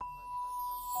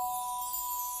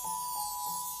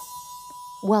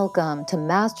Welcome to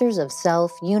Masters of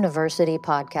Self University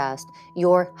podcast,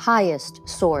 your highest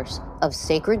source of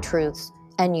sacred truths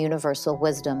and universal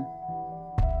wisdom.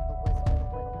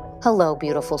 Hello,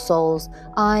 beautiful souls.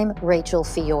 I'm Rachel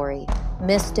Fiore,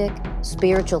 mystic,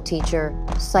 spiritual teacher,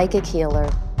 psychic healer,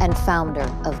 and founder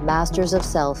of Masters of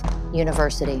Self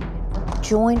University.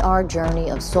 Join our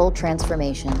journey of soul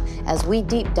transformation as we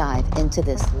deep dive into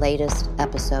this latest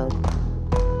episode.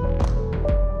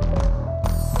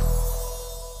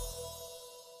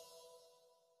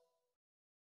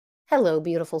 Hello,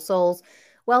 beautiful souls.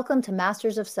 Welcome to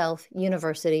Masters of Self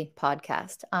University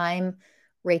podcast. I'm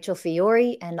Rachel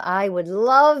Fiore, and I would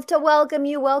love to welcome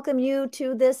you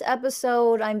to this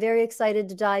episode. I'm very excited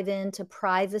to dive into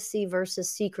privacy versus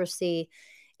secrecy,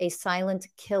 a silent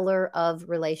killer of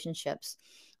relationships.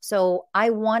 So I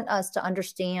want us to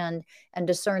understand and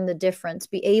discern the difference,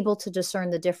 be able to discern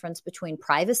the difference between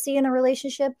privacy in a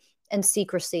relationship and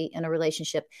secrecy in a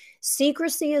relationship.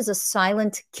 Secrecy is a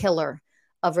silent killer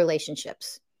of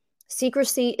relationships.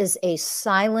 Secrecy is a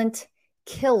silent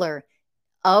killer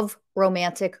of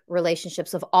romantic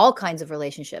relationships, of all kinds of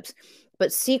relationships.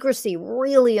 But secrecy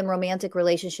really in romantic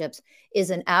relationships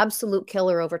is an absolute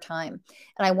killer over time.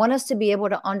 And I want us to be able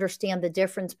to understand the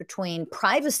difference between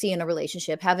privacy in a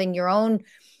relationship, having your own,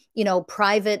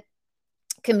 private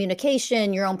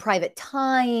communication, your own private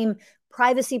time,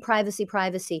 privacy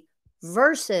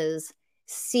versus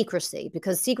secrecy,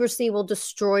 because secrecy will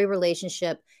destroy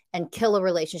relationship and kill a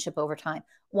relationship over time.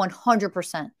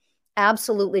 100%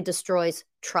 absolutely destroys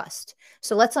trust.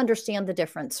 So let's understand the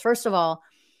difference. First of all,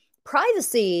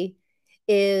 privacy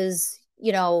is,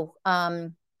 you're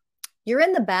in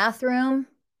the bathroom,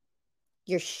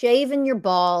 you're shaving your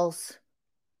balls,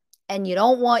 and you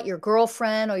don't want your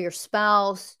girlfriend or your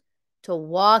spouse to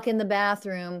walk in the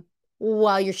bathroom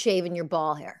while you're shaving your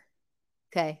ball hair.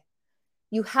 Okay.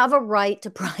 You have a right to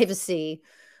privacy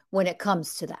when it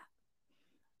comes to that,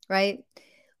 right?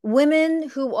 Women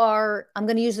who are, I'm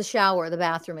going to use the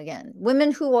bathroom again.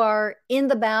 Women who are in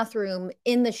the bathroom,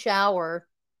 in the shower,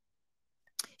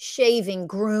 shaving,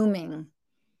 grooming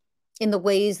in the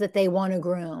ways that they want to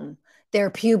groom, their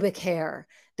pubic hair,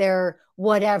 their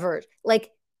whatever, like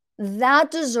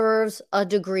that deserves a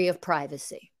degree of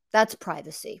privacy. That's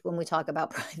privacy when we talk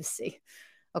about privacy,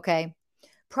 okay?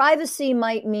 Privacy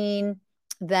might mean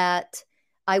that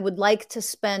I would like to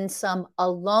spend some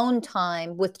alone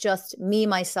time with just me,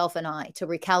 myself, and I to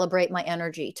recalibrate my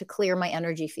energy, to clear my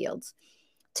energy fields,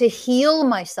 to heal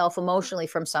myself emotionally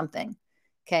from something.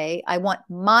 Okay. I want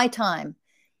my time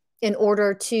in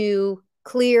order to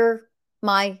clear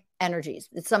my energies.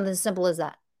 It's something as simple as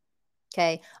that.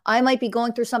 Okay. I might be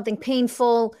going through something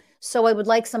painful, so I would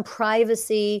like some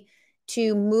privacy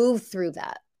to move through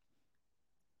that.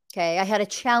 Okay, I had a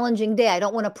challenging day. I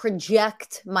don't want to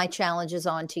project my challenges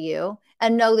onto you.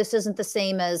 And no, this isn't the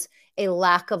same as a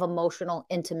lack of emotional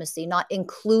intimacy, not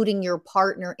including your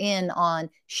partner in on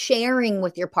sharing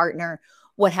with your partner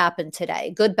what happened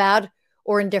today, good, bad,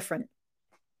 or indifferent.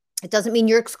 It doesn't mean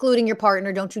you're excluding your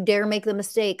partner. Don't you dare make the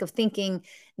mistake of thinking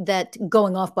that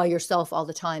going off by yourself all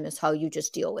the time is how you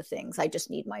just deal with things. I just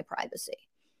need my privacy.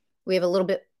 We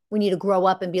need to grow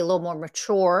up and be a little more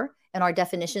mature in our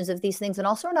definitions of these things and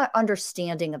also in our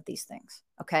understanding of these things,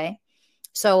 okay?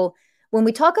 So when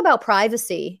we talk about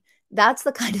privacy, that's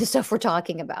the kind of stuff we're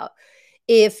talking about.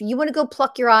 If you want to go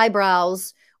pluck your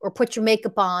eyebrows or put your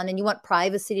makeup on and you want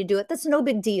privacy to do it, that's no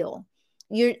big deal.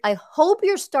 I hope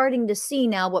you're starting to see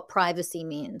now what privacy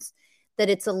means, that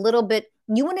it's a little bit,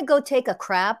 you want to go take a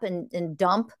crap and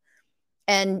dump,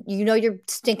 and you're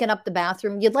stinking up the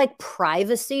bathroom, you'd like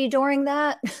privacy during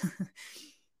that.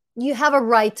 You have a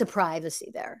right to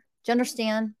privacy there. Do you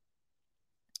understand?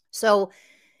 So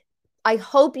I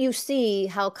hope you see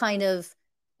how kind of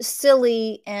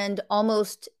silly and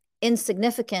almost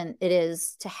insignificant it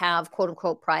is to have quote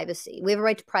unquote privacy. We have a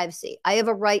right to privacy. I have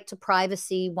a right to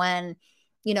privacy when,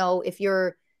 if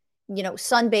you're,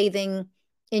 sunbathing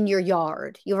in your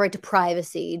yard, you have a right to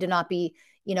privacy to not be,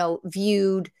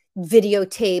 viewed,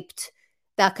 videotaped,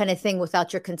 that kind of thing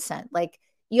without your consent. Like,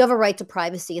 you have a right to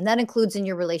privacy, and that includes in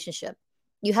your relationship.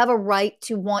 You have a right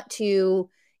to want to,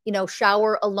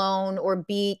 shower alone or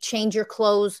change your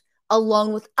clothes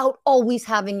alone without always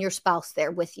having your spouse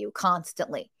there with you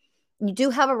constantly. You do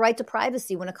have a right to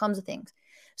privacy when it comes to things.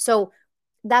 So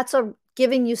that's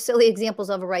giving you silly examples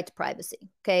of a right to privacy,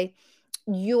 okay?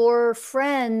 Your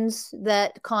friends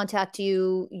that contact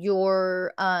you,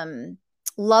 your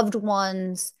loved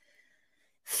ones,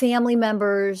 family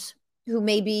members who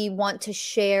maybe want to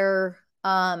share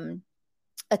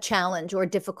a challenge or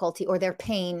difficulty or their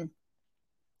pain,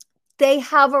 they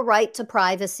have a right to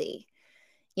privacy.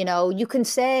 You can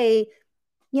say,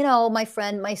 my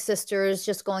friend, my sister is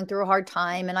just going through a hard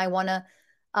time, and I want to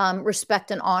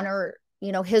respect and honor,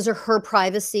 his or her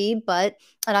privacy. And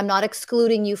I'm not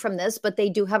excluding you from this, but they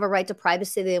do have a right to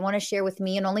privacy. They want to share with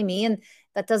me and only me. And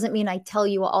that doesn't mean I tell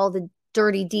you all the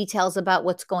dirty details about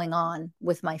what's going on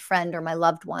with my friend or my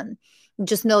loved one.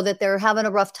 Just know that they're having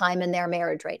a rough time in their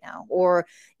marriage right now. Or,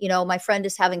 my friend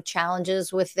is having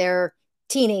challenges with their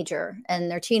teenager, and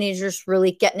their teenager's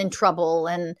really getting in trouble.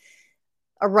 And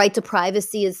a right to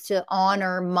privacy is to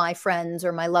honor my friends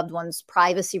or my loved ones'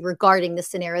 privacy regarding the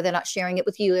scenario. They're not sharing it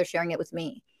with you, they're sharing it with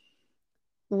me.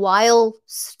 While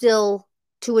still,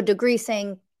 to a degree,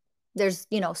 saying there's,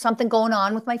 something going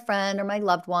on with my friend or my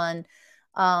loved one.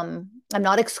 I'm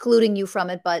not excluding you from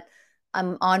it, but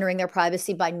I'm honoring their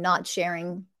privacy by not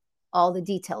sharing all the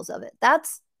details of it.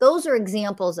 Those are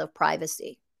examples of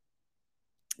privacy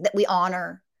that we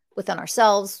honor within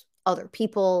ourselves, other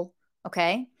people,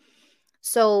 okay?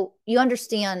 So you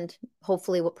understand,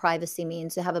 hopefully, what privacy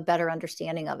means, to have a better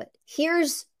understanding of it.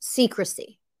 Here's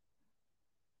secrecy.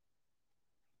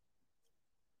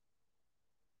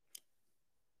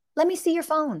 Let me see your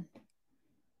phone.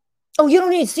 Oh, you don't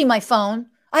need to see my phone.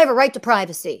 I have a right to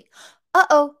privacy.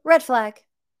 Uh-oh, red flag.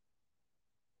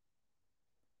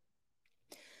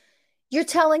 You're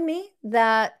telling me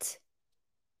that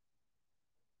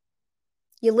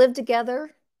you live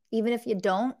together, even if you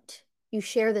don't. You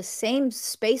share the same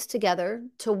space together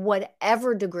to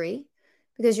whatever degree,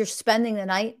 because you're spending the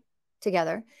night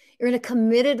together. You're in a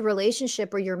committed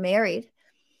relationship, or you're married.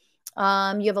 You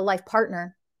have a life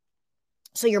partner.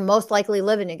 So you're most likely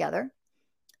living together.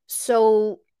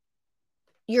 So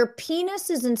your penis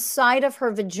is inside of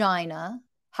her vagina,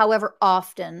 however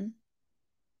often.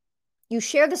 You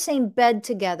share the same bed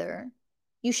together.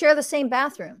 You share the same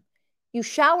bathroom. You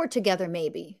shower together,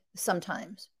 maybe,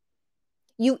 sometimes.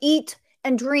 You eat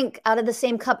and drink out of the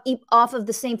same cup, eat off of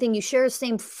the same thing. You share the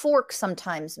same fork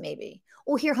sometimes, maybe.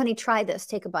 Oh, here, honey, try this.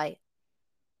 Take a bite.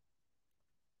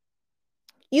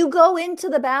 You go into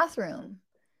the bathroom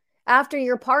after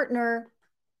your partner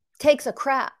takes a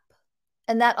crap,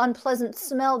 and that unpleasant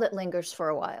smell that lingers for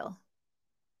a while.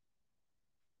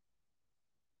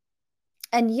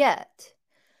 And yet,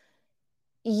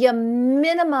 you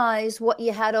minimize what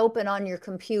you had open on your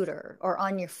computer or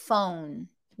on your phone.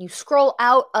 You scroll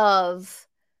out of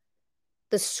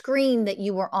the screen that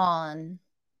you were on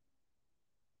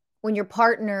when your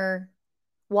partner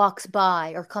walks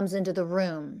by or comes into the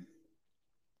room.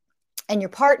 And your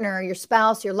partner, your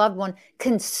spouse, your loved one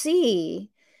can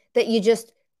see that you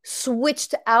just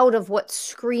switched out of what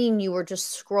screen you were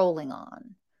just scrolling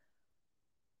on.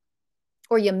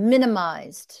 Or you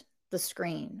minimized the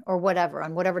screen or whatever,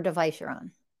 on whatever device you're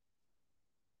on.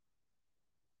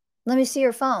 Let me see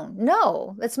your phone.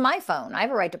 No, that's my phone. I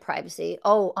have a right to privacy.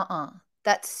 Oh,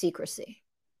 that's secrecy.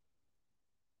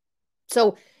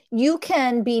 So you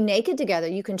can be naked together.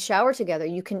 You can shower together.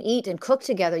 You can eat and cook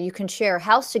together. You can share a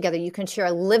house together. You can share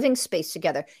a living space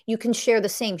together. You can share the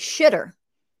same shitter.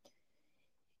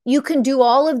 You can do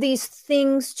all of these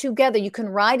things together. You can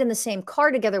ride in the same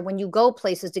car together when you go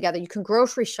places together. You can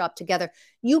grocery shop together.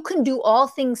 You can do all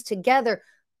things together,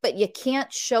 but you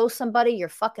can't show somebody your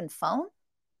fucking phone?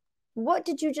 What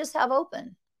did you just have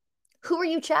open? Who are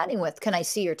you chatting with? Can I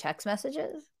see your text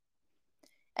messages?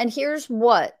 And here's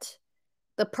what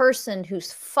the person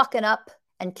who's fucking up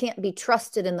and can't be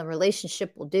trusted in the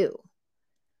relationship will do.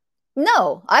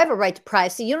 No, I have a right to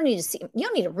privacy. You don't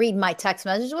need to read my text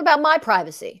messages. What about my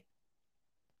privacy?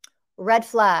 Red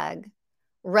flag.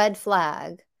 Red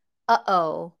flag.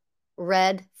 Uh-oh.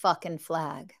 Red fucking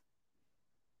flag.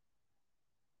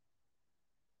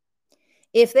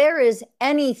 If there is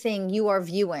anything you are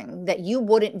viewing that you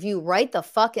wouldn't view right the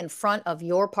fuck in front of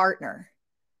your partner,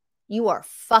 you are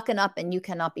fucking up and you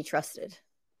cannot be trusted.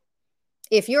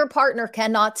 If your partner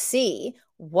cannot see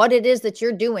what it is that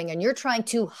you're doing and you're trying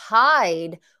to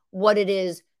hide what it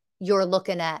is you're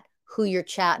looking at, who you're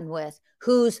chatting with,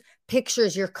 whose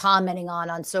pictures you're commenting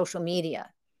on social media,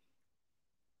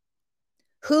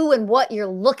 who and what you're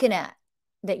looking at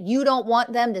that you don't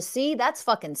want them to see, that's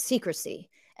fucking secrecy.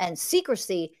 And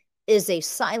secrecy is a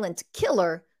silent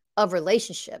killer of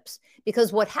relationships,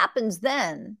 because what happens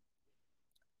then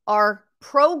are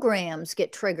programs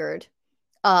get triggered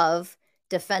of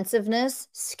defensiveness,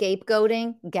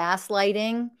 scapegoating,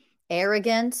 gaslighting,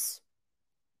 arrogance.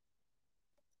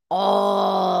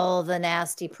 All the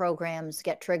nasty programs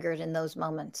get triggered in those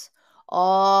moments.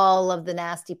 All of the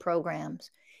nasty programs.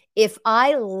 If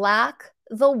I lack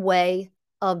the way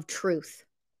of truth,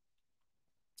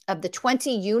 of the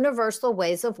 20 universal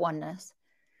ways of oneness,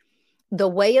 the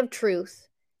way of truth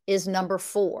is number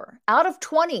 4. Out of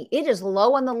 20, it is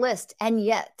low on the list. And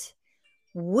yet,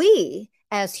 we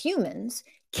as humans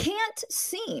can't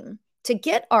seem to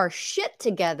get our shit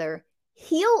together,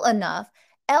 heal enough,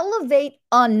 elevate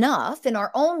enough in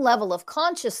our own level of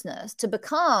consciousness to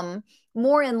become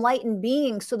more enlightened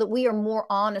beings so that we are more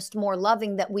honest, more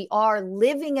loving, that we are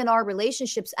living in our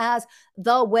relationships as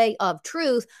the way of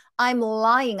truth. I'm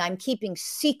lying. I'm keeping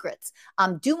secrets.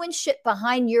 I'm doing shit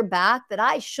behind your back that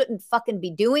I shouldn't fucking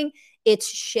be doing. It's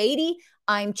shady.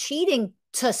 I'm cheating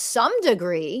to some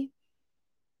degree.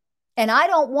 And I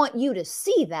don't want you to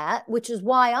see that, which is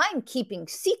why I'm keeping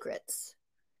secrets.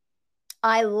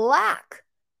 I lack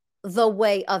the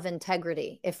way of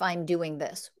integrity if I'm doing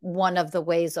this, one of the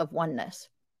ways of oneness.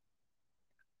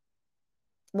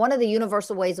 One of the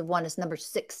universal ways of oneness, number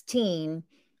 16,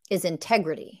 is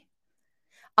integrity.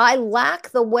 I lack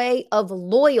the way of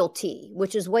loyalty,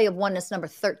 which is way of oneness number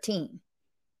 13.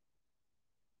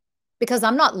 Because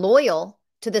I'm not loyal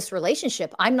to this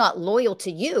relationship. I'm not loyal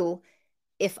to you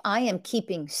if I am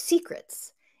keeping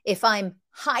secrets, if I'm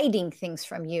hiding things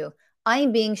from you.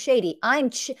 I'm being shady. I'm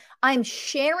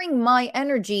sharing my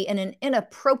energy in an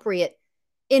inappropriate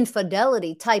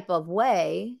infidelity type of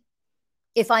way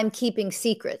if I'm keeping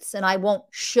secrets and I won't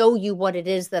show you what it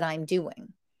is that I'm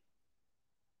doing.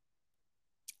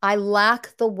 I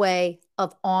lack the way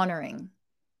of honoring,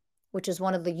 which is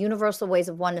one of the universal ways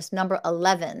of oneness, number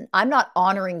 11. I'm not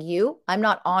honoring you. I'm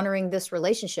not honoring this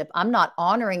relationship. I'm not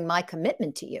honoring my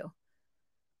commitment to you.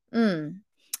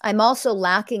 I'm also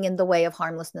lacking in the way of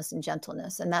harmlessness and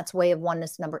gentleness, and that's way of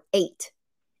oneness number 8.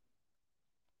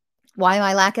 Why am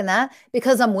I lacking that?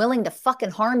 Because I'm willing to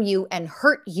fucking harm you and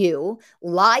hurt you,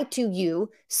 lie to you,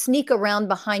 sneak around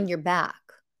behind your back.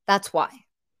 That's why.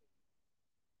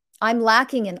 I'm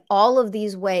lacking in all of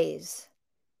these ways.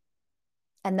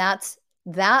 And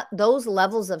those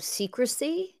levels of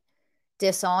secrecy,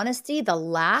 dishonesty, the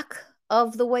lack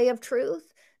of the way of truth,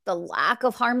 the lack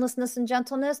of harmlessness and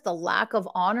gentleness, the lack of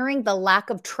honoring, the lack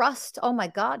of trust. Oh my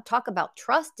God, talk about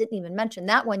trust. Didn't even mention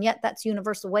that one yet. That's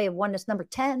universal way of oneness number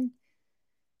 10.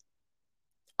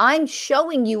 I'm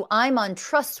showing you I'm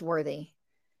untrustworthy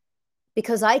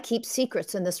because I keep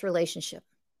secrets in this relationship.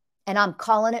 And I'm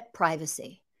calling it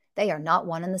privacy. They are not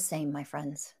one and the same, my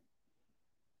friends.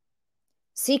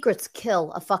 Secrets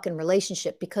kill a fucking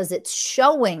relationship because it's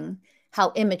showing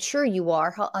how immature you are,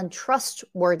 how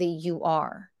untrustworthy you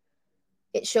are.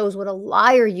 It shows what a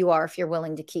liar you are if you're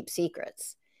willing to keep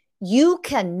secrets. You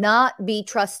cannot be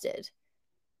trusted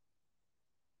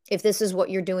if this is what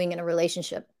you're doing in a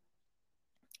relationship.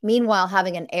 Meanwhile,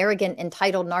 having an arrogant,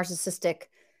 entitled, narcissistic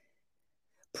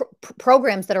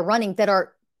programs that are running that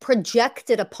are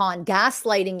projected upon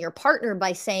gaslighting your partner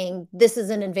by saying, this is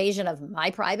an invasion of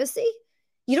my privacy.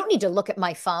 You don't need to look at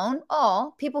my phone.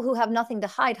 Oh, people who have nothing to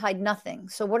hide, hide nothing.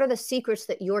 So what are the secrets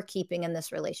that you're keeping in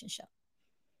this relationship?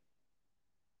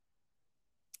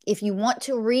 If you want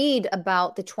to read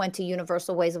about the 20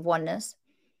 universal ways of oneness,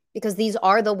 because these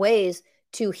are the ways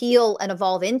to heal and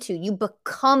evolve into, you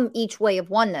become each way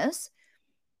of oneness,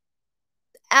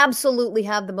 absolutely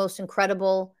have the most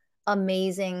incredible,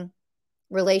 amazing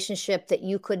relationship that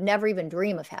you could never even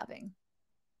dream of having.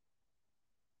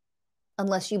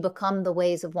 Unless you become the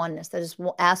ways of oneness. That is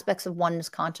aspects of oneness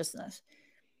consciousness.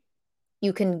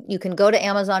 You can go to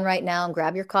Amazon right now and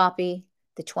grab your copy,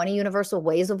 The 20 Universal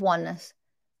Ways of Oneness,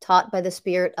 taught by the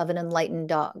spirit of an enlightened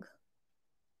dog.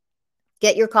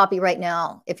 Get your copy right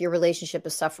now if your relationship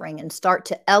is suffering, and start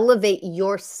to elevate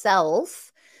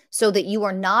yourself so that you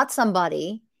are not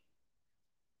somebody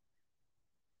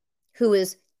who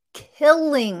is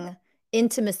killing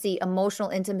intimacy, emotional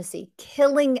intimacy,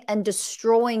 killing and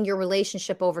destroying your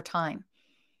relationship over time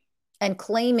and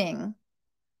claiming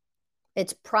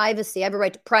it's privacy. I have a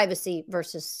right to privacy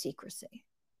versus secrecy.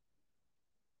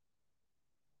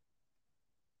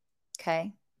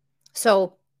 Okay.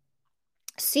 So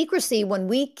secrecy, when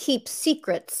we keep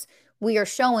secrets, we are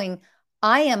showing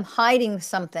I am hiding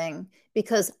something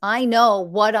because I know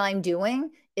what I'm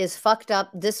doing is fucked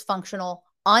up, dysfunctional,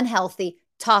 unhealthy,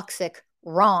 toxic,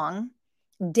 wrong,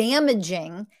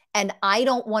 damaging, and I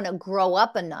don't want to grow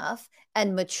up enough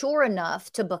and mature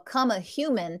enough to become a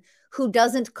human who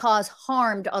doesn't cause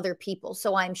harm to other people.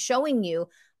 So I'm showing you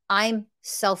I'm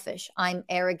selfish, I'm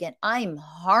arrogant, I'm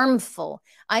harmful,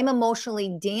 I'm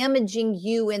emotionally damaging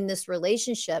you in this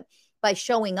relationship by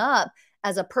showing up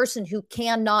as a person who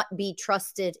cannot be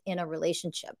trusted in a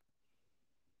relationship.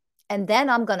 And then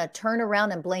I'm going to turn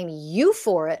around and blame you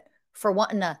for it, for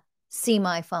wanting to see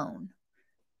my phone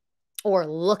or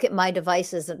look at my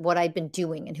devices and what I've been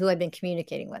doing and who I've been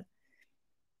communicating with.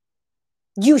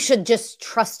 You should just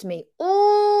trust me.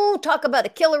 Oh, Oh, talk about a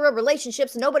killer of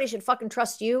relationships. Nobody should fucking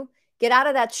trust you. Get out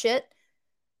of that shit.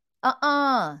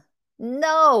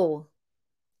 No.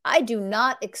 I do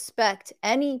not expect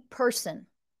any person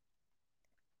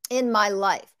in my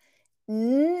life,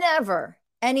 never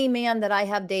any man that I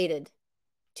have dated,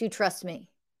 to trust me.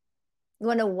 You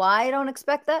want to know why I don't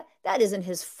expect that? That isn't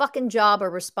his fucking job or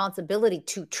responsibility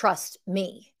to trust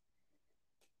me.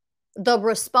 The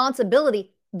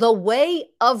responsibility, the way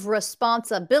of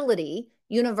responsibility,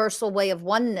 universal way of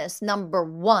oneness, number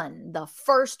one, the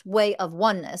first way of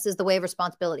oneness is the way of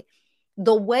responsibility.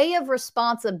 The way of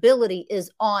responsibility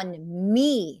is on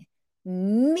me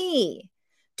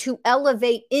to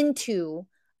elevate into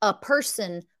a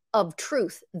person of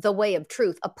truth, the way of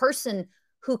truth, a person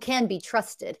who can be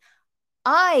trusted.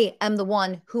 I am the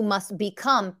one who must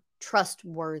become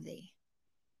trustworthy.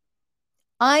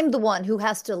 I'm the one who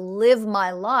has to live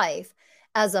my life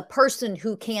as a person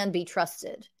who can be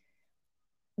trusted.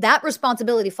 That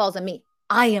responsibility falls on me.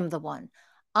 I am the one.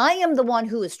 I am the one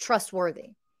who is trustworthy.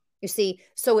 You see,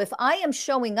 so if I am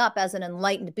showing up as an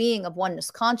enlightened being of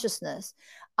oneness consciousness,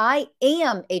 I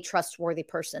am a trustworthy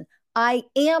person. I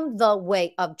am the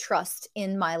way of trust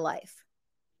in my life.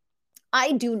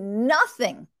 I do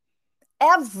nothing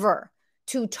ever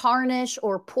to tarnish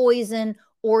or poison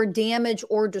or damage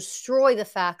or destroy the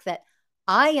fact that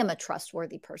I am a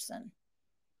trustworthy person.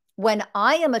 When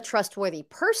I am a trustworthy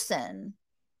person,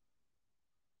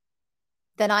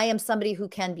 then I am somebody who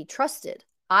can be trusted.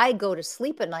 I go to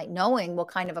sleep at night knowing what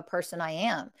kind of a person I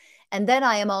am. And then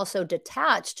I am also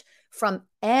detached from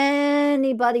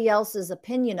anybody else's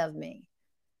opinion of me.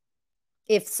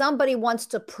 If somebody wants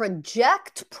to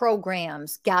project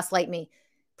programs, gaslight me,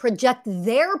 project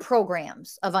their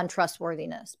programs of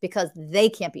untrustworthiness because they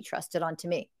can't be trusted onto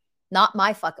me. Not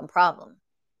my fucking problem.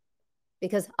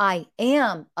 Because I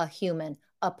am a human,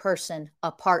 a person,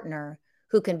 a partner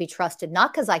who can be trusted,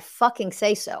 not because I fucking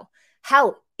say so.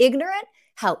 How ignorant,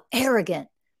 how arrogant,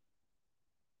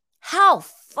 how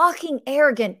fucking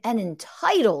arrogant and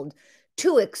entitled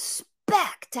to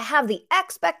expect, to have the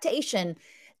expectation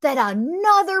that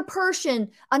another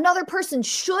person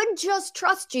should just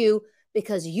trust you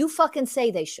because you fucking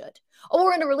say they should. Oh,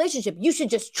 we're in a relationship. You should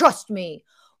just trust me.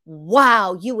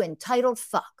 Wow, you entitled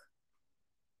fuck.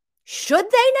 Should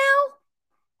they now?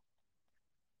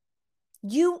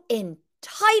 You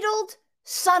entitled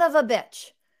son of a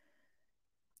bitch.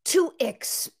 To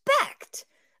expect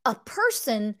a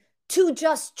person to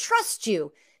just trust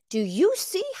you. Do you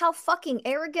see how fucking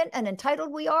arrogant and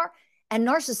entitled we are and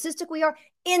narcissistic we are?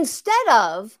 Instead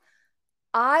of,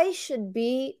 I should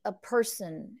be a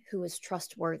person who is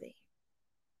trustworthy.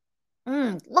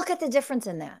 Look at the difference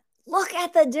in that. Look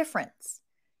at the difference.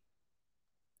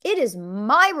 It is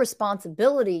my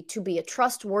responsibility to be a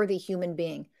trustworthy human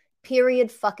being,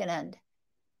 period, fucking end.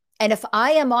 And if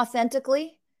I am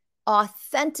authentically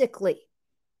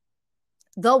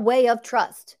the way of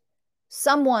trust,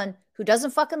 someone who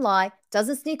doesn't fucking lie,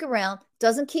 doesn't sneak around,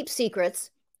 doesn't keep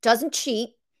secrets, doesn't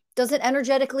cheat, doesn't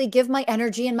energetically give my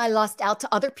energy and my lust out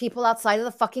to other people outside of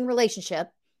the fucking relationship.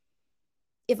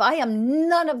 If I am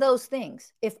none of those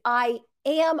things, if I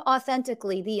am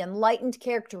authentically the enlightened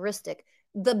characteristic,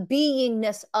 the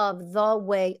beingness of the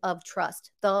way of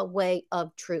trust, the way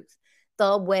of truth,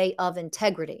 the way of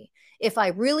integrity, if I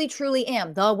really truly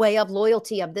am the way of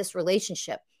loyalty of this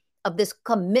relationship, of this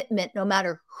commitment, no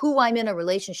matter who I'm in a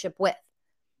relationship with,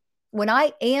 when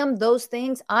I am those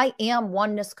things, I am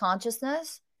oneness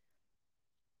consciousness.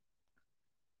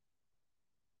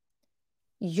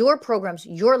 Your programs,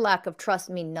 your lack of trust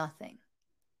mean nothing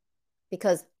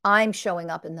because I'm showing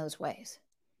up in those ways.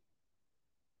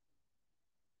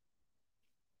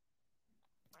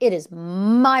 It is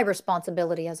my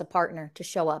responsibility as a partner to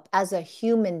show up, as a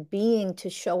human being to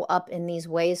show up in these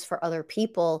ways for other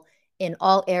people in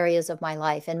all areas of my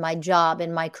life, in my job,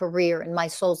 in my career, in my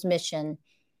soul's mission,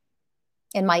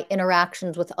 in my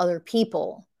interactions with other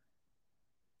people,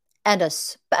 and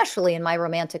especially in my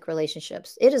romantic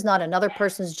relationships. It is not another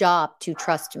person's job to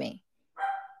trust me.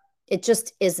 It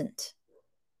just isn't.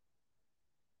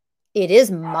 It is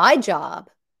my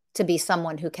job to be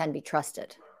someone who can be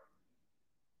trusted.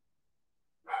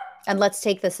 And let's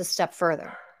take this a step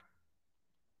further.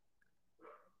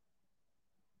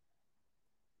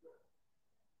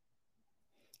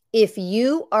 If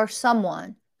you are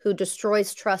someone who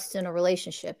destroys trust in a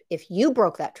relationship, if you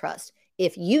broke that trust,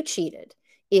 if you cheated,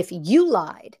 if you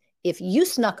lied, if you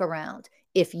snuck around,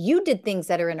 if you did things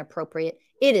that are inappropriate,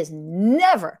 it is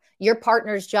never your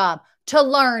partner's job to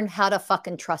learn how to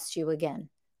fucking trust you again.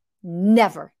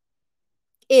 Never.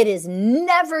 It is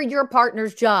never your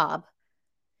partner's job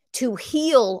to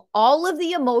heal all of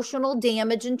the emotional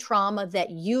damage and trauma that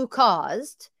you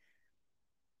caused,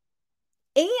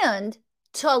 and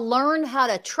to learn how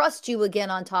to trust you again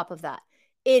on top of that.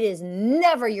 It is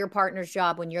never your partner's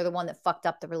job when you're the one that fucked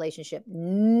up the relationship.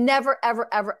 Never, ever,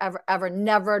 ever, ever, ever,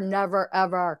 never, never,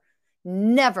 ever,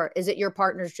 never is it your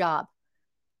partner's job.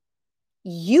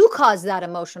 You caused that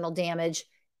emotional damage.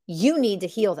 You need to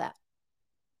heal that.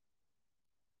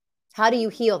 How do you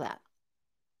heal that?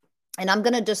 And I'm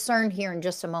going to discern here in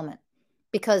just a moment,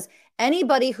 because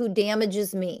anybody who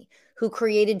damages me, who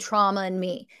created trauma in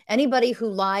me, anybody who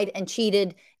lied and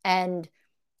cheated and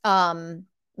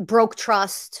broke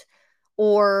trust,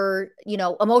 or, you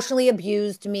know, emotionally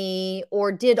abused me,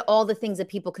 or did all the things that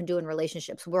people can do in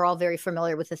relationships. We're all very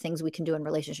familiar with the things we can do in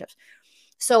relationships.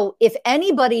 So if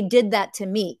anybody did that to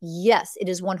me, yes, it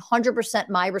is 100%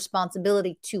 my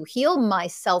responsibility to heal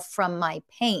myself from my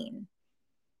pain.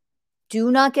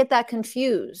 Do not get that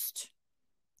confused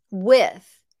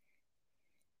with,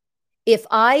 if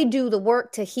I do the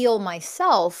work to heal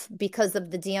myself because of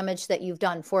the damage that you've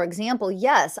done. For example,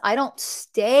 yes, I don't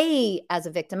stay as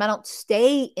a victim. I don't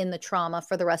stay in the trauma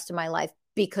for the rest of my life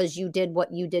because you did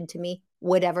what you did to me,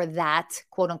 whatever that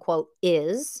quote unquote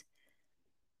is.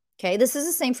 Okay, this is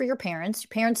the same for your parents. Your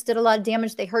parents did a lot of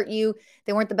damage. They hurt you.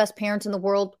 They weren't the best parents in the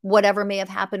world. Whatever may have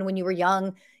happened when you were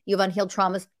young, you have unhealed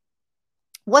traumas.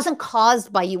 Wasn't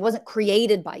caused by you, wasn't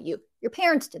created by you. Your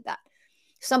parents did that.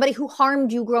 Somebody who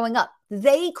harmed you growing up,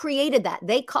 they created that.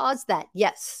 They caused that.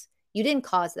 Yes, you didn't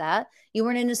cause that. You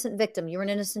were an innocent victim. You were an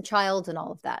innocent child and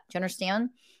all of that. Do you understand?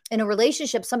 In a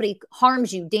relationship, somebody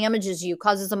harms you, damages you,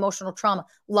 causes emotional trauma,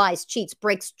 lies, cheats,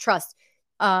 breaks trust,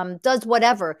 does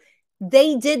whatever.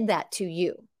 They did that to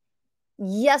you.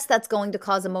 Yes, that's going to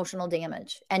cause emotional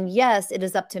damage. And yes, it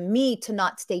is up to me to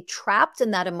not stay trapped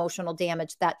in that emotional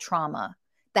damage, that trauma,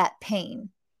 that pain.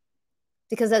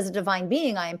 Because as a divine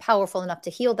being, I am powerful enough to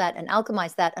heal that and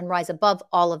alchemize that and rise above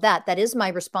all of that. That is my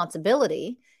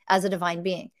responsibility as a divine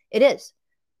being. It is.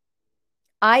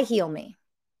 I heal me.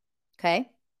 Okay.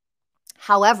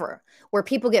 However, where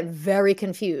people get very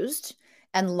confused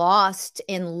and lost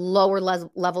in lower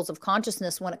levels of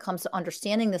consciousness when it comes to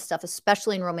understanding this stuff,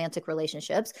 especially in romantic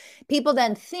relationships, people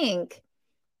then think,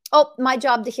 oh, my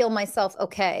job to heal myself.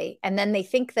 Okay. And then they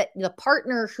think that the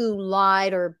partner who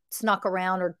lied or snuck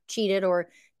around or cheated or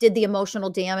did the emotional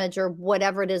damage or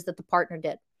whatever it is that the partner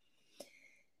did,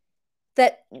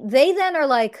 that they then are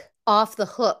like off the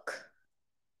hook.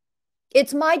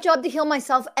 It's my job to heal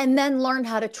myself and then learn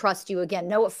how to trust you again.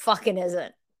 No, it fucking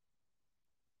isn't.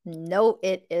 No,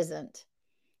 it isn't.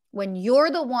 When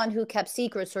you're the one who kept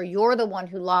secrets, or you're the one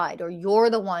who lied, or you're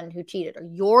the one who cheated, or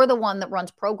you're the one that runs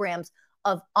programs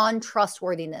of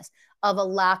untrustworthiness, of a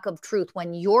lack of truth,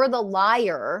 when you're the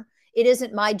liar, it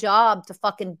isn't my job to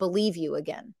fucking believe you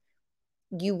again.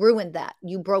 You ruined that.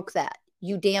 You broke that.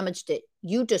 You damaged it.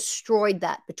 You destroyed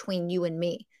that between you and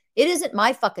me. It isn't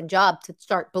my fucking job to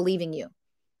start believing you.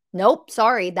 Nope,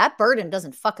 sorry. That burden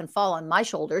doesn't fucking fall on my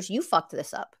shoulders. You fucked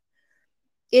this up.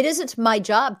 It isn't my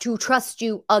job to trust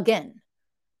you again.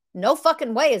 No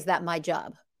fucking way is that my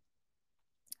job.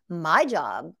 My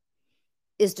job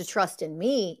is to trust in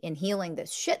me in healing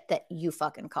this shit that you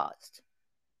fucking caused.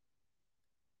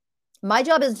 My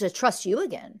job is to trust you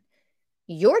again.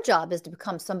 Your job is to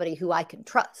become somebody who I can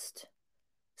trust.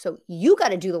 So you got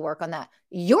to do the work on that.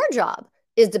 Your job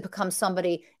is to become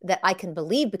somebody that I can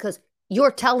believe because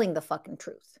you're telling the fucking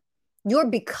truth. You're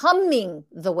becoming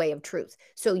the way of truth.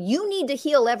 So you need to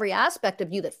heal every aspect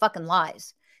of you that fucking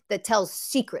lies, that tells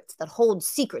secrets, that holds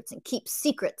secrets and keeps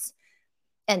secrets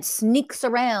and sneaks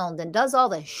around and does all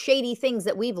the shady things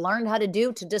that we've learned how to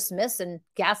do to dismiss and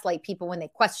gaslight people when they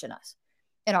question us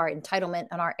and our entitlement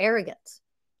and our arrogance.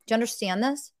 Do you understand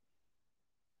this?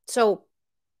 So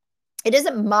it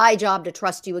isn't my job to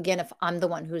trust you again if I'm the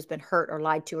one who's been hurt or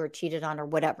lied to or cheated on or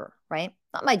whatever, right?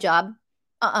 Not my job.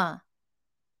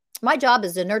 My job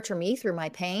is to nurture me through my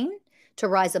pain, to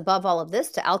rise above all of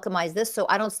this, to alchemize this so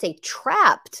I don't stay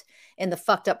trapped in the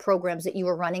fucked up programs that you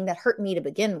were running that hurt me to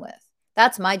begin with.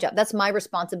 That's my job. That's my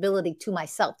responsibility to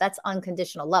myself. That's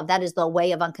unconditional love. That is the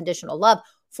way of unconditional love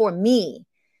for me.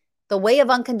 The way of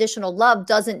unconditional love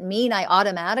doesn't mean I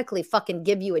automatically fucking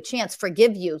give you a chance,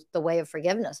 forgive you, the way of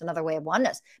forgiveness, another way of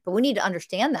oneness. But we need to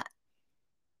understand that.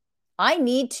 I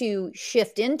need to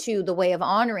shift into the way of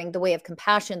honoring, the way of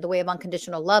compassion, the way of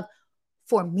unconditional love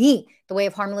for me, the way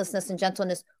of harmlessness and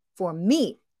gentleness for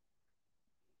me.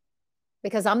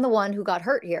 Because I'm the one who got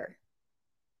hurt here.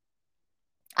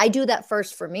 I do that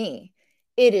first for me.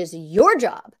 It is your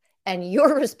job and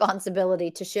your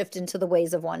responsibility to shift into the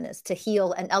ways of oneness, to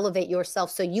heal and elevate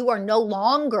yourself so you are no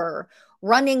longer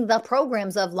running the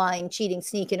programs of lying, cheating,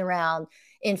 sneaking around,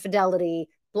 infidelity,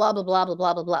 blah, blah, blah, blah,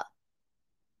 blah, blah, blah.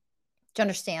 Do you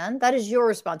understand? That is your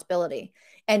responsibility.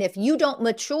 And if you don't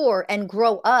mature and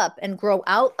grow up and grow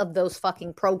out of those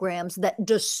fucking programs that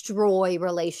destroy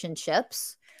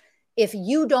relationships, if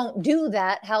you don't do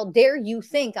that, how dare you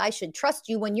think I should trust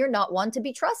you when you're not one to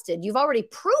be trusted? You've already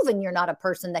proven you're not a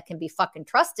person that can be fucking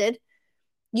trusted.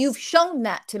 You've shown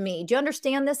that to me. Do you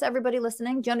understand this, everybody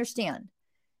listening? Do you understand?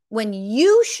 When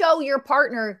you show your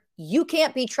partner you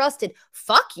can't be trusted,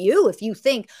 fuck you if you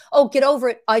think, oh, get over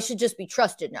it, I should just be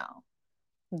trusted now.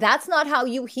 That's not how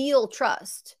you heal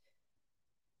trust.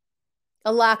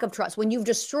 A lack of trust. When you've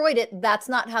destroyed it, that's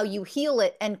not how you heal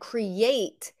it and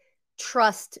create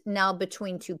trust now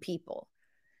between two people.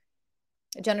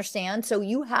 Do you understand? So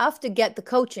you have to get the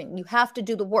coaching. You have to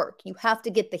do the work. You have to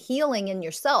get the healing in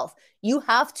yourself. You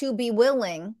have to be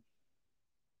willing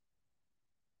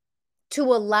to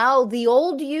allow the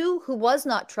old you who was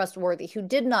not trustworthy, who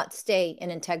did not stay in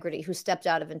integrity, who stepped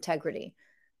out of integrity.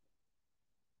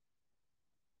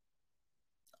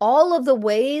 All of the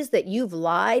ways that you've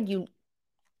lied, you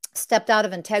stepped out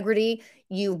of integrity,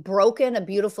 you've broken a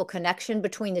beautiful connection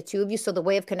between the two of you. So the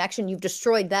way of connection, you've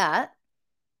destroyed that.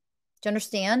 Do you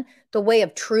understand? The way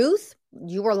of truth,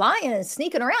 you were lying and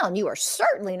sneaking around. You are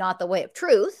certainly not the way of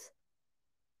truth.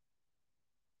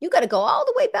 You got to go all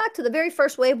the way back to the very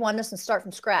first way of oneness and start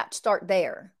from scratch. Start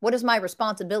there. What is my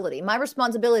responsibility? My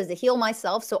responsibility is to heal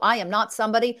myself so I am not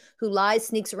somebody who lies,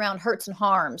 sneaks around, hurts, and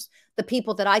harms the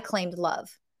people that I claim to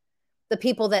love. The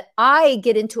people that I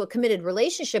get into a committed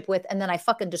relationship with, and then I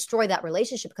fucking destroy that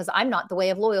relationship because I'm not the way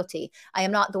of loyalty. I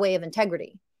am not the way of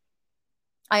integrity.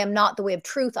 I am not the way of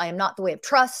truth. I am not the way of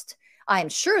trust. I am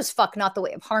sure as fuck not the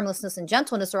way of harmlessness and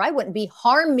gentleness, or I wouldn't be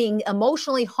harming,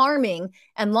 emotionally harming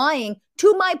and lying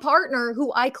to my partner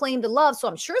who I claim to love. So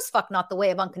I'm sure as fuck not the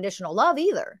way of unconditional love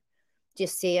either. Do you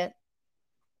see it?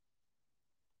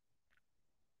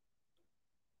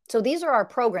 So these are our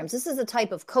programs. This is the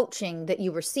type of coaching that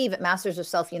you receive at Masters of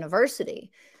Self University.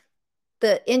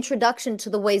 The introduction to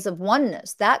the ways of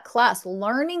oneness, that class,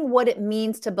 learning what it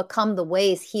means to become the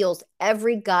ways heals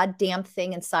every goddamn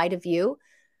thing inside of you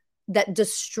that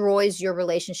destroys your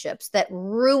relationships, that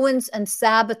ruins and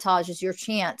sabotages your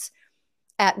chance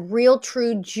at real,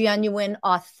 true, genuine,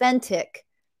 authentic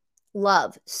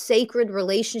love. Sacred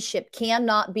relationship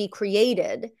cannot be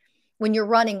created when you're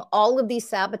running all of these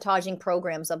sabotaging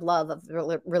programs of love, of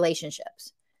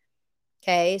relationships.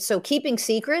 Okay, so keeping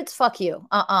secrets, fuck you.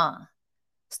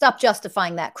 Stop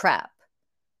justifying that crap.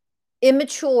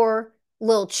 Immature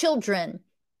little children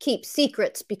keep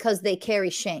secrets because they carry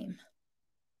shame.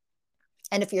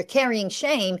 And if you're carrying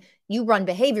shame, you run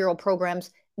behavioral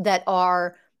programs that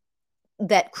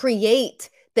create,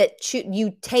 that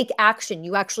you take action.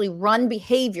 You actually run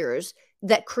behaviors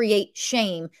that create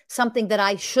shame, something that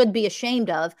I should be ashamed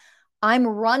of. I'm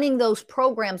running those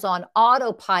programs on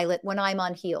autopilot when I'm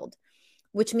unhealed,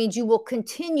 which means you will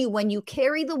continue when you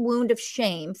carry the wound of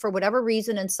shame for whatever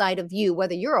reason inside of you,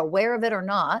 whether you're aware of it or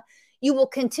not, you will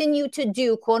continue to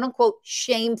do quote unquote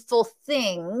shameful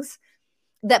things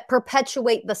that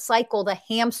perpetuate the cycle, the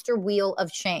hamster wheel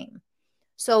of shame.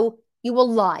 So you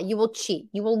will lie, you will cheat,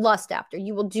 you will lust after,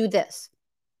 you will do this,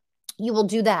 you will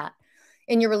do that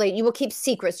in your relationship, you will keep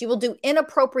secrets, you will do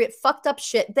inappropriate, fucked up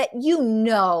shit that you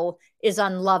know is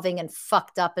unloving and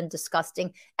fucked up and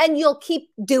disgusting, and you'll keep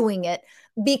doing it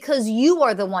because you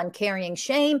are the one carrying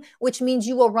shame, which means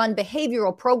you will run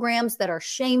behavioral programs that are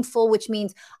shameful, which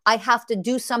means I have to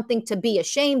do something to be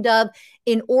ashamed of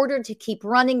in order to keep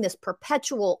running this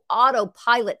perpetual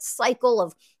autopilot cycle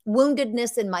of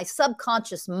woundedness in my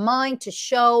subconscious mind to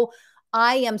show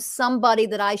I am somebody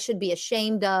that I should be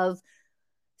ashamed of.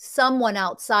 Someone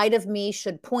outside of me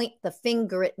should point the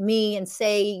finger at me and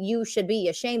say, you should be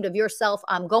ashamed of yourself.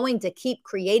 I'm going to keep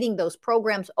creating those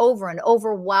programs over and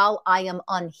over while I am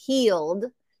unhealed.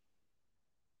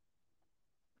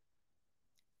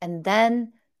 And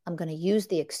then I'm going to use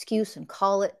the excuse and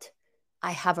call it, I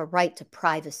have a right to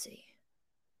privacy.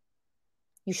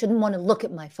 You shouldn't want to look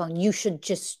at my phone. You should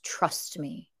just trust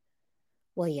me.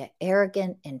 Well, you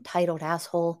arrogant, entitled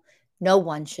asshole, no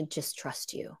one should just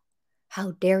trust you.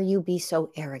 How dare you be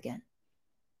so arrogant?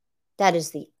 That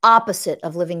is the opposite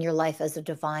of living your life as a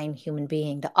divine human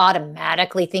being, to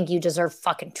automatically think you deserve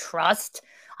fucking trust.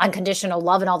 unconditional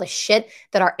love and all the shit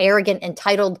that our arrogant,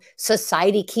 entitled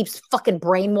society keeps fucking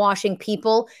brainwashing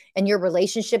people and your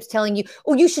relationships, telling you,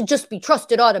 oh, you should just be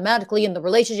trusted automatically in the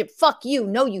relationship. Fuck you.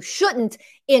 No, you shouldn't.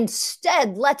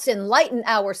 Instead, let's enlighten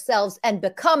ourselves and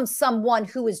become someone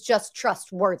who is just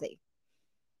trustworthy.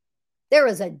 There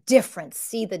is a difference.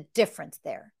 See the difference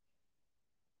there.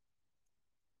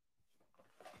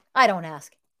 I don't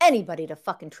ask anybody to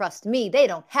fucking trust me. They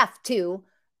don't have to.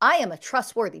 I am a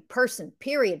trustworthy person,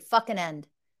 period, fucking end.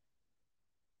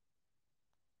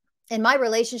 In my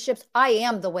relationships, I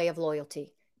am the way of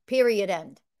loyalty, period,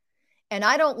 end. And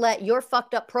I don't let your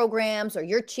fucked up programs or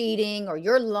your cheating or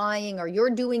your lying or you're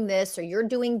doing this or you're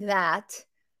doing that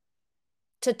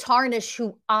to tarnish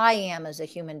who I am as a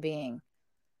human being.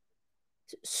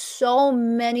 So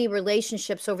many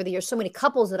relationships over the years, so many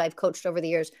couples that I've coached over the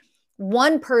years,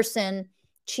 one person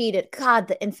cheated. God,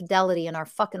 the infidelity in our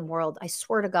fucking world. I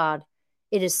swear to God,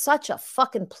 it is such a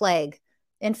fucking plague.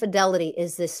 Infidelity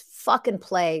is this fucking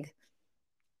plague.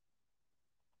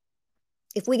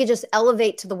 If we could just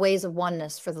elevate to the ways of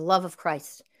oneness for the love of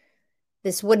Christ,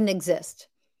 this wouldn't exist.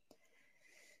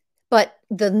 But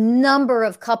the number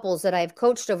of couples that I've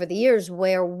coached over the years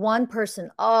where one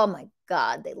person, oh my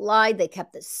God, they lied, they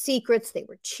kept the secrets, they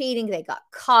were cheating, they got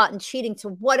caught and cheating to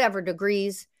whatever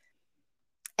degrees.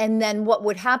 And then what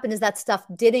would happen is that stuff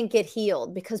didn't get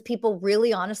healed because people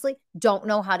really honestly don't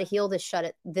know how to heal this shit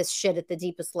at the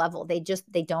deepest level. They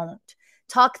don't.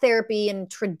 Talk therapy and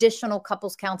traditional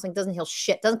couples counseling doesn't heal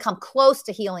shit. Doesn't come close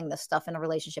to healing this stuff in a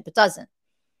relationship. It doesn't.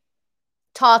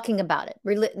 Talking about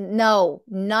it. No,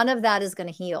 none of that is going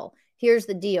to heal. Here's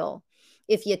the deal.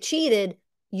 If you cheated,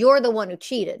 you're the one who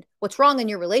cheated. What's wrong in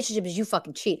your relationship is you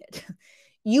fucking cheated.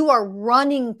 You are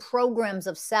running programs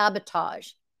of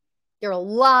sabotage. There are a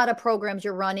lot of programs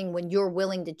you're running when you're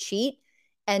willing to cheat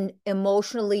and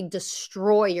emotionally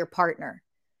destroy your partner,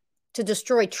 to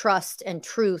destroy trust and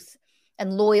truth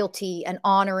and loyalty and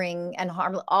honoring and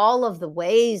harm, all of the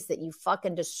ways that you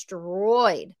fucking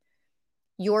destroyed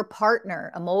your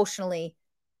partner emotionally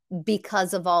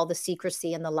because of all the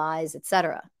secrecy and the lies,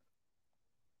 etc.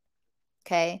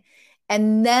 Okay.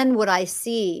 And then what I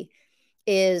see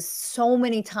is so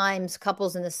many times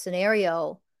couples in this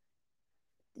scenario,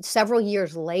 several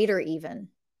years later, even,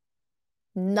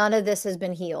 none of this has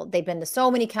been healed. They've been to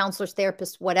so many counselors,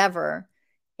 therapists, whatever.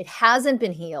 It hasn't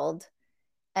been healed.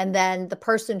 And then the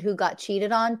person who got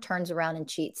cheated on turns around and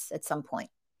cheats at some point.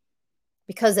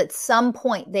 Because at some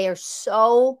point, they are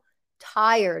so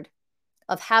tired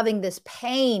of having this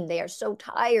pain. They are so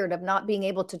tired of not being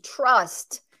able to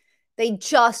trust. They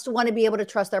just want to be able to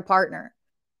trust their partner.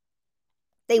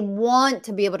 They want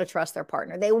to be able to trust their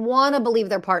partner. They want to believe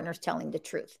their partner's telling the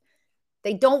truth.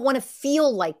 They don't want to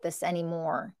feel like this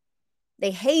anymore.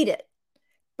 They hate it,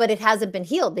 but it hasn't been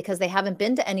healed because they haven't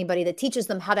been to anybody that teaches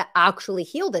them how to actually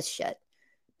heal this shit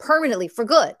permanently for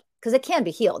good. Because it can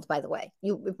be healed, by the way.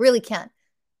 You really can.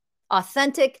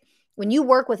 Authentic, when you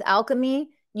work with alchemy,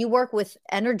 you work with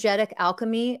energetic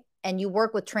alchemy and you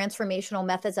work with transformational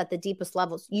methods at the deepest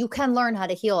levels. You can learn how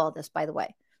to heal all this, by the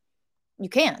way. You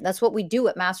can. That's what we do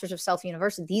at Masters of Self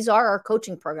University. These are our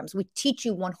coaching programs. We teach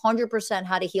you 100%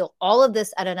 how to heal all of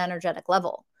this at an energetic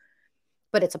level.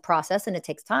 But it's a process and it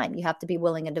takes time. You have to be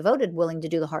willing and devoted, willing to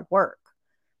do the hard work.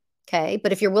 Okay.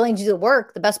 But if you're willing to do the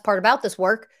work, the best part about this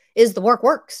work is the work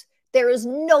works. There is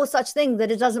no such thing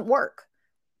that it doesn't work,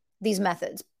 these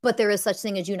methods. But there is such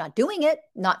thing as you not doing it,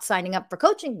 not signing up for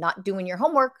coaching, not doing your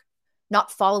homework,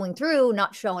 not following through,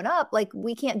 not showing up. Like,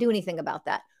 we can't do anything about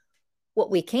that.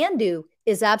 What we can do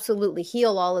is absolutely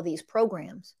heal all of these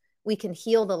programs. We can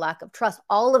heal the lack of trust.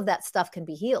 All of that stuff can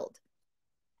be healed.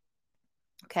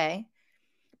 Okay.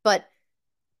 But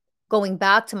going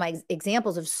back to my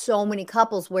examples of so many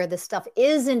couples where this stuff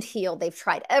isn't healed, they've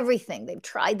tried everything. They've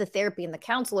tried the therapy and the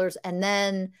counselors, and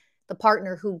then the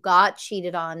partner who got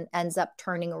cheated on ends up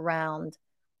turning around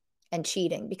and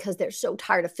cheating because they're so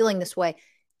tired of feeling this way.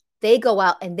 They go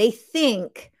out and they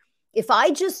think, if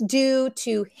I just do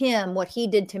to him what he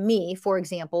did to me, for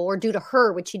example, or do to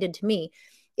her what she did to me,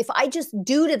 if I just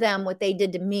do to them what they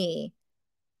did to me,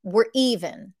 we're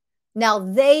even. Now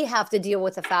they have to deal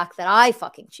with the fact that I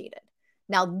fucking cheated.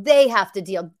 Now they have to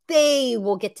deal. They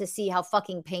will get to see how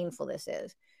fucking painful this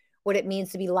is, what it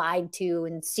means to be lied to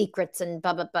and secrets and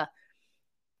blah, blah, blah.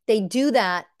 They do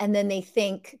that and then they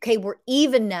think, okay, we're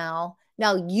even now.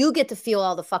 Now you get to feel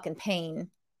all the fucking pain.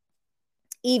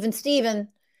 Even Steven,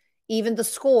 even the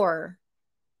score.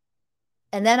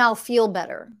 And then I'll feel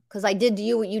better because I did to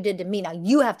you what you did to me. Now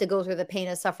you have to go through the pain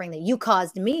and suffering that you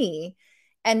caused me.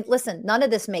 And listen, none of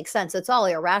this makes sense. It's all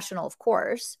irrational, of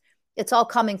course. It's all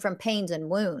coming from pains and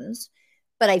wounds.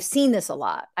 but I've seen this a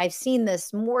lot. I've seen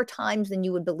this more times than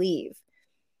you would believe.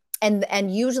 And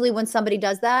usually when somebody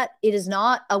does that, it is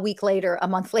not a week later, a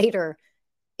month later.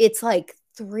 It's like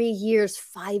 3 years,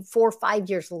 4 or 5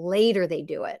 years later they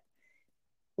do it.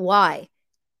 Why?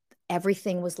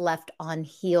 Everything was left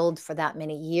unhealed for that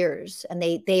many years. And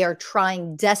they are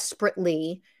trying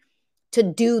desperately to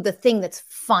do the thing that's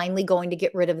finally going to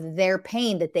get rid of their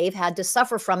pain that they've had to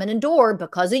suffer from and endure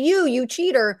because of you, you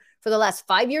cheater, for the last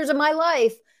 5 years of my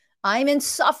life. I'm in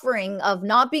suffering of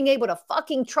not being able to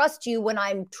fucking trust you when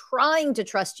I'm trying to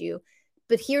trust you.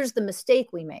 But here's the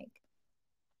mistake we make.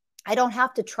 I don't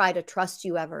have to try to trust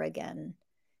you ever again.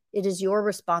 It is your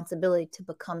responsibility to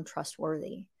become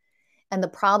trustworthy. And the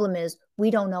problem is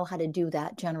we don't know how to do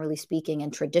that, generally speaking.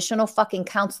 And traditional fucking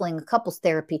counseling, couples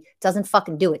therapy doesn't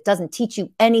fucking do it. Doesn't teach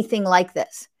you anything like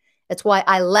this. It's why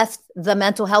I left the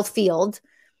mental health field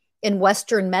in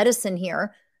Western medicine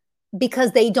here,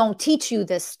 because they don't teach you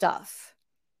this stuff.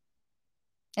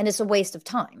 And it's a waste of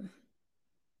time.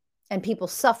 And people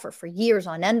suffer for years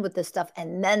on end with this stuff.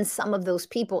 And then some of those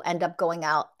people end up going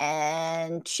out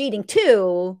and cheating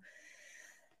too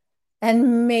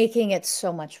and making it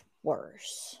so much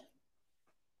worse.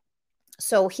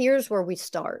 So here's where we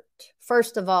start.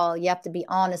 First of all, you have to be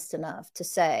honest enough to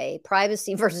say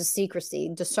privacy versus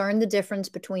secrecy. Discern the difference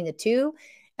between the two.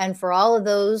 And for all of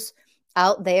those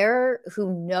out there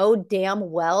who know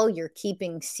damn well you're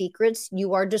keeping secrets,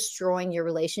 you are destroying your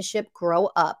relationship. Grow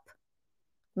up,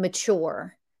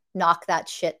 mature, knock that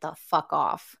shit the fuck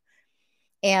off.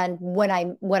 And what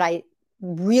I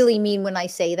really mean when I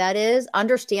say that is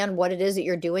understand what it is that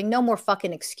you're doing. No more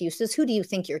fucking excuses. Who do you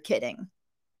think you're kidding?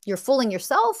 You're fooling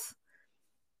yourself?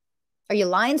 Are you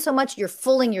lying so much you're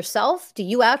fooling yourself? Do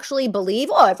you actually believe,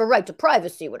 oh, I have a right to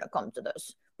privacy when it comes to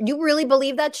this? You really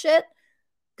believe that shit?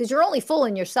 Because you're only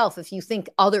fooling yourself if you think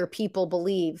other people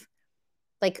believe.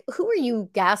 Like, who are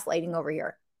you gaslighting over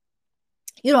here?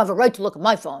 You don't have a right to look at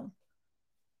my phone.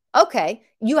 Okay,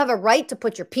 you have a right to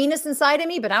put your penis inside of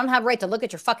me, but I don't have a right to look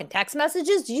at your fucking text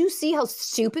messages? Do you see how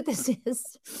stupid this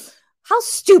is? How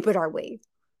stupid are we?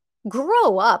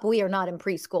 Grow up. We are not in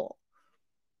preschool.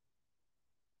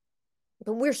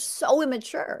 But we're so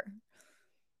immature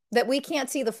that we can't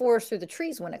see the forest through the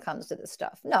trees when it comes to this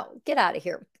stuff. No, get out of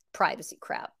here. Privacy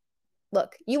crap.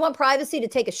 Look, you want privacy to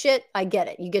take a shit? I get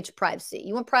it. You get your privacy.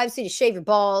 You want privacy to shave your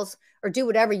balls or do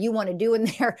whatever you want to do in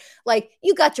there? Like,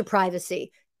 you got your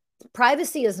privacy.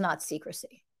 Privacy is not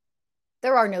secrecy.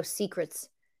 There are no secrets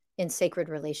in sacred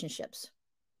relationships.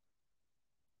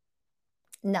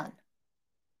 None.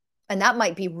 And that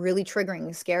might be really triggering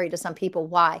and scary to some people.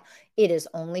 Why? It is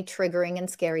only triggering and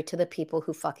scary to the people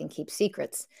who fucking keep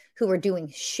secrets, who are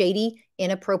doing shady,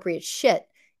 inappropriate shit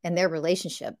in their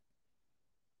relationship.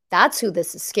 That's who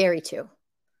this is scary to.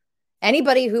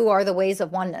 Anybody who are the ways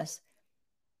of oneness.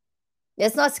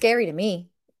 It's not scary to me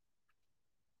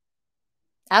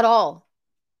at all.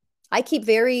 I keep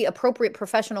very appropriate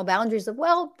professional boundaries of,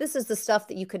 well, this is the stuff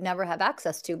that you could never have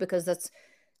access to because that's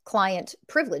client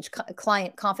privilege,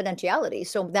 client confidentiality.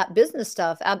 So that business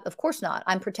stuff, of course not.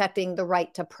 I'm protecting the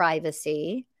right to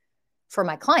privacy for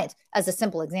my clients as a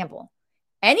simple example.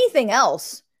 Anything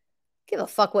else, give a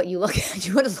fuck what you look at.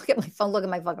 You want to look at my phone, look at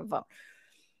my fucking phone.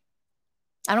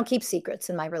 I don't keep secrets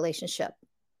in my relationship.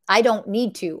 I don't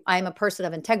need to. I'm a person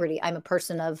of integrity. I'm a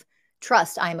person of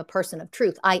trust. I am a person of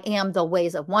truth. I am the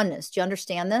ways of oneness. Do you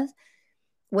understand this?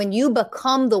 When you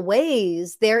become the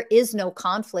ways, there is no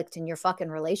conflict in your fucking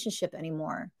relationship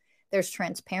anymore. There's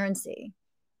transparency.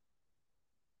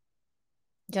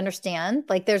 Do you understand?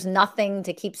 Like, there's nothing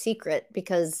to keep secret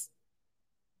because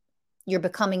you're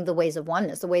becoming the ways of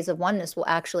oneness. The ways of oneness will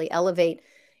actually elevate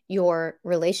your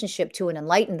relationship to an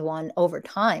enlightened one over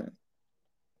time.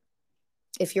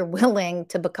 If you're willing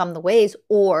to become the ways,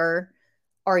 or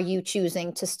are you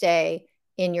choosing to stay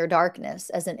in your darkness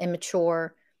as an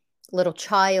immature little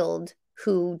child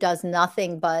who does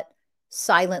nothing but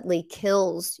silently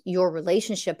kills your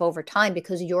relationship over time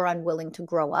because you're unwilling to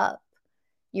grow up?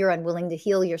 You're unwilling to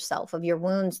heal yourself of your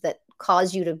wounds that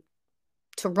cause you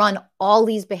to run all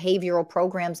these behavioral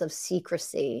programs of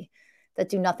secrecy that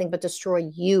do nothing but destroy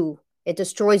you. It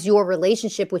destroys your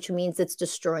relationship, which means it's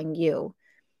destroying you.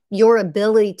 Your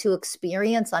ability to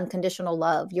experience unconditional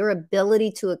love, your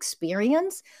ability to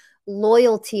experience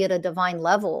loyalty at a divine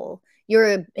level,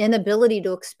 your inability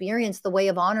to experience the way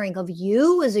of honoring of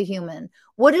you as a human.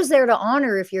 What is there to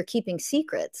honor if you're keeping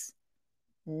secrets?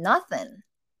 Nothing.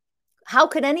 How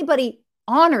could anybody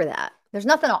honor that? There's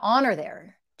nothing to honor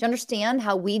there. Do you understand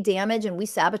how we damage and we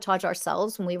sabotage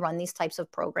ourselves when we run these types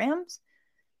of programs?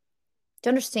 Do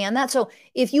you understand that? So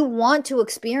if you want to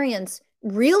experience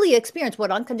really experience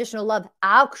what unconditional love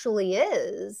actually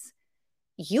is,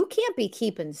 you can't be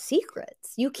keeping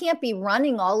secrets. You can't be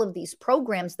running all of these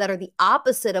programs that are the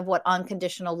opposite of what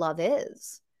unconditional love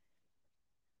is.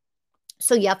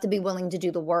 So you have to be willing to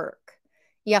do the work.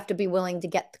 You have to be willing to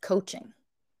get the coaching.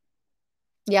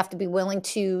 You have to be willing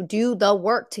to do the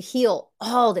work to heal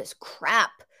all this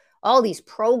crap, all these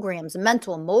programs,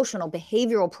 mental, emotional,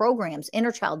 behavioral programs,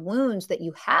 inner child wounds that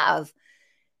you have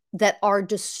that are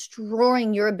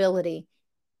destroying your ability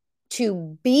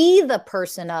to be the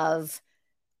person of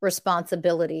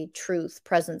responsibility, truth,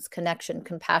 presence, connection,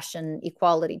 compassion,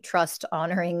 equality, trust,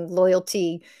 honoring,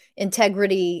 loyalty,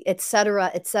 integrity,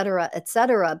 etc., etc.,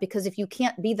 etc. Because if you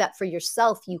can't be that for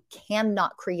yourself, you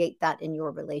cannot create that in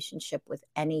your relationship with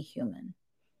any human.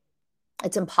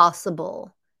 It's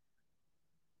impossible.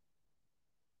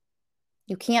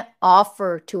 You can't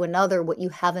offer to another what you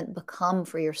haven't become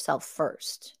for yourself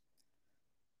first.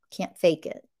 Can't fake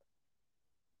it.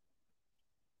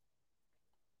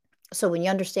 So when you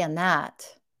understand that,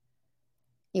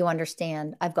 you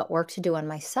understand I've got work to do on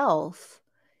myself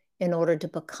in order to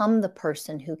become the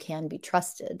person who can be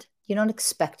trusted. You don't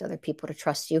expect other people to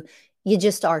trust you. You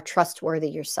just are trustworthy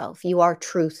yourself. You are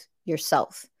truth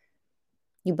yourself.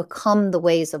 You become the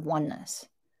ways of oneness.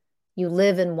 You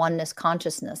live in oneness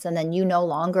consciousness, and then you no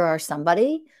longer are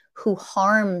somebody who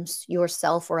harms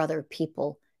yourself or other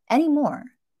people anymore.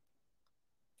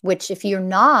 Which, if you're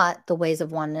not the ways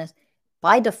of oneness,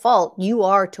 by default, you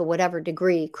are, to whatever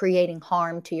degree, creating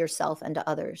harm to yourself and to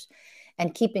others.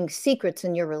 And keeping secrets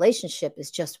in your relationship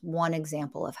is just one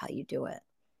example of how you do it.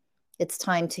 It's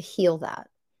time to heal that,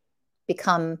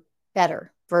 become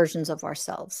better versions of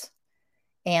ourselves,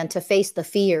 and to face the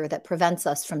fear that prevents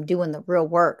us from doing the real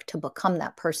work to become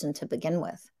that person to begin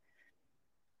with.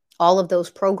 All of those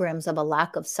programs of a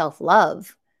lack of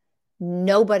self-love,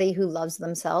 nobody who loves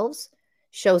themselves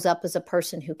shows up as a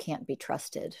person who can't be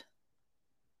trusted.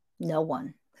 No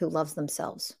one who loves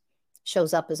themselves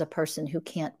shows up as a person who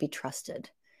can't be trusted,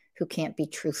 who can't be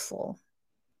truthful.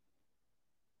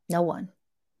 No one,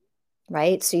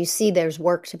 right? So you see there's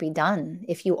work to be done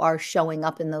if you are showing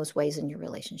up in those ways in your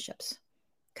relationships,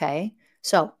 okay?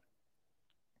 So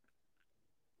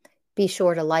be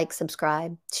sure to like,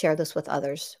 subscribe, share this with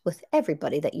others, with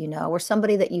everybody that you know or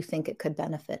somebody that you think it could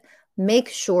benefit. Make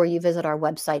sure you visit our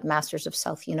website,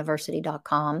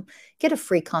 mastersofselfuniversity.com. Get a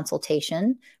free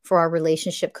consultation for our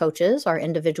relationship coaches, our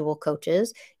individual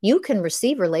coaches. You can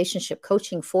receive relationship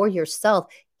coaching for yourself,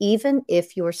 even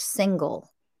if you're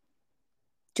single.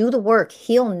 Do the work.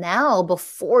 Heal now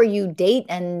before you date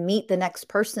and meet the next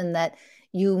person that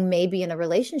you may be in a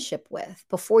relationship with,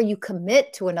 before you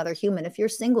commit to another human. If you're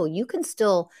single, you can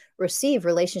still receive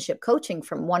relationship coaching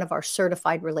from one of our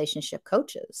certified relationship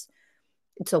coaches.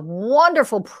 It's a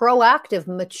wonderful, proactive,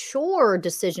 mature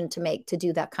decision to make to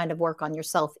do that kind of work on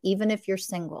yourself, even if you're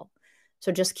single.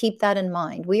 So just keep that in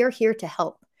mind. We are here to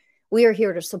help. We are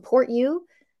here to support you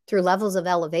through levels of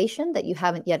elevation that you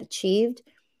haven't yet achieved.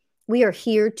 We are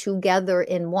here together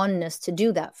in oneness to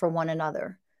do that for one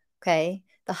another, okay?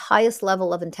 The highest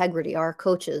level of integrity are our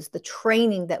coaches, the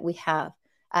training that we have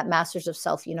at Masters of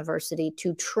Self University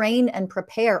to train and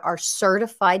prepare our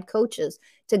certified coaches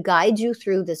to guide you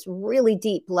through this really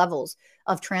deep levels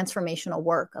of transformational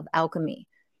work, of alchemy,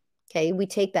 okay?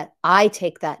 I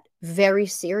take that very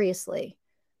seriously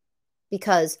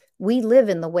because we live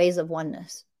in the ways of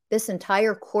oneness. This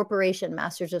entire corporation,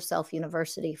 Masters of Self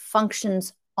University,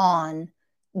 functions on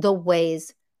the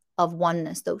ways of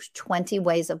oneness, those 20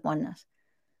 ways of oneness.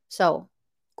 So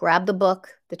grab the book,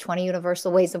 The 20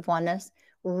 Universal Ways of Oneness,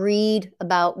 read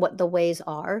about what the ways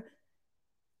are,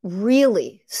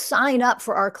 really sign up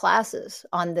for our classes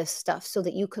on this stuff so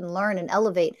that you can learn and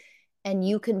elevate and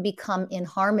you can become in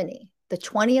harmony. The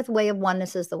 20th way of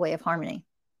oneness is the way of harmony.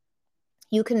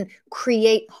 You can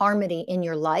create harmony in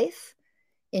your life,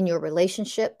 in your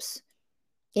relationships,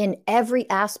 in every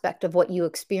aspect of what you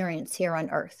experience here on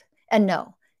earth. And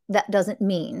no, that doesn't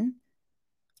mean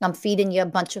I'm feeding you a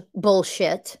bunch of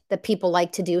bullshit that people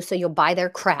like to do so you'll buy their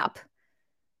crap.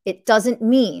 It doesn't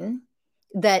mean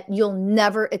that you'll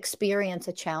never experience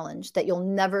a challenge, that you'll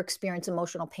never experience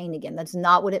emotional pain again. That's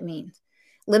not what it means.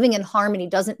 Living in harmony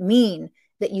doesn't mean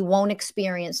that you won't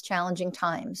experience challenging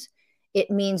times. It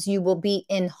means you will be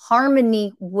in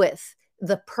harmony with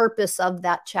the purpose of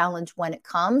that challenge when it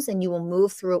comes, and you will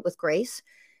move through it with grace,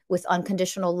 with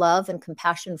unconditional love and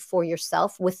compassion for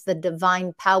yourself, with the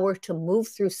divine power to move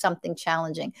through something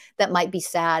challenging that might be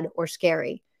sad or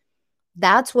scary.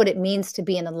 That's what it means to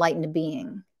be an enlightened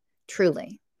being,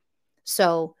 truly.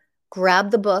 So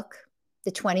grab the book,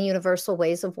 The 20 Universal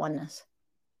Ways of Oneness.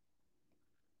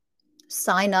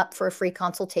 sign up for a free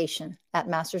consultation at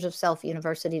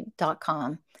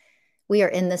mastersofselfuniversity.com. We are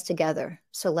in this together,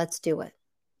 so let's do it.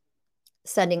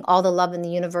 Sending all the love in the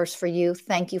universe for you.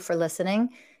 Thank you for listening,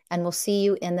 and we'll see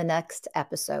you in the next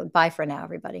episode. Bye for now,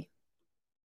 everybody.